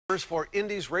For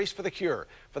Indy's Race for the Cure.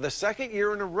 For the second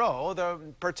year in a row, the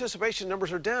participation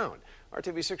numbers are down.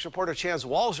 RTV6 reporter Chance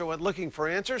Walzer went looking for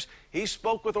answers. He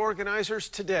spoke with organizers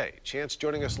today. Chance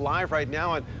joining us live right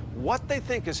now on what they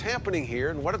think is happening here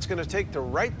and what it's going to take to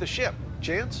right the ship.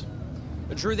 Chance?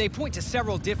 Drew, they point to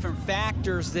several different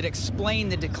factors that explain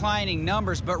the declining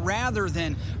numbers, but rather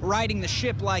than righting the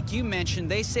ship like you mentioned,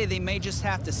 they say they may just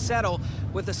have to settle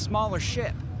with a smaller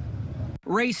ship.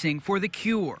 Racing for the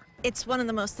Cure. It's one of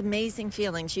the most amazing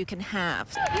feelings you can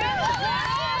have.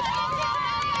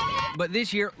 But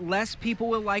this year, less people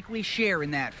will likely share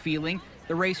in that feeling.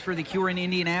 The Race for the Cure in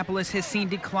Indianapolis has seen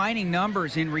declining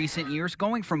numbers in recent years,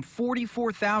 going from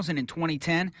 44,000 in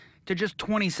 2010 to just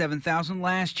 27,000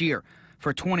 last year.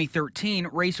 For 2013,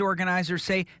 race organizers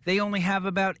say they only have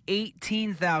about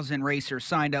 18,000 racers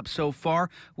signed up so far,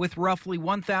 with roughly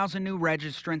 1,000 new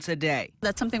registrants a day.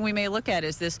 That's something we may look at.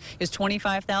 Is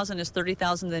 25,000, is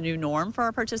 30,000 the new norm for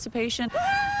our participation?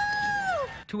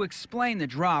 To explain the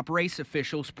drop, race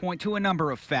officials point to a number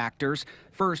of factors.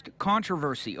 First,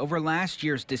 controversy over last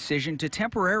year's decision to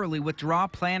temporarily withdraw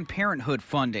Planned Parenthood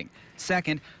funding.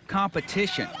 Second,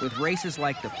 competition with races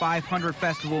like the 500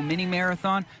 Festival Mini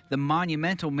Marathon, the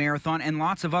Monumental Marathon, and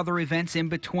lots of other events in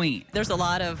between. There's a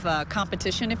lot of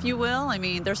competition, if you will. I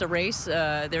mean, there's a race,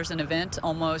 there's an event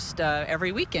almost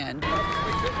every weekend.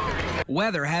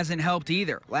 Weather hasn't helped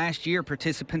either. Last year,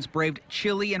 participants braved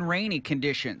chilly and rainy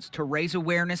conditions to raise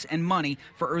awareness and money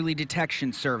for early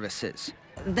detection services.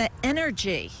 The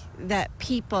energy that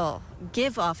people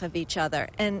give off of each other,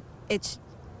 and it's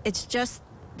just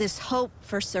this hope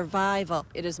for survival.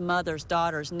 It is mothers,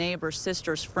 daughters, neighbors,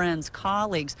 sisters, friends,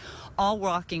 colleagues, all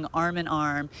walking arm in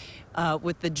arm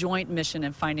with the joint mission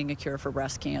in finding a cure for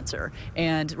breast cancer.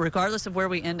 And regardless of where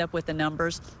we end up with the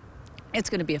numbers, it's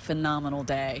going to be a phenomenal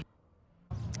day.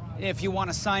 If you want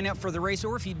to sign up for the race,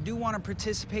 or if you do want to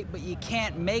participate but you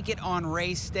can't make it on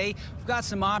race day, we've got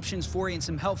some options for you and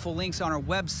some helpful links on our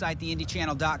website,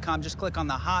 theindychannel.com. Just click on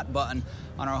the hot button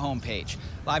on our homepage.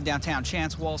 Live downtown,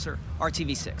 Chance Walzer,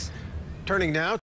 RTV6. Turning now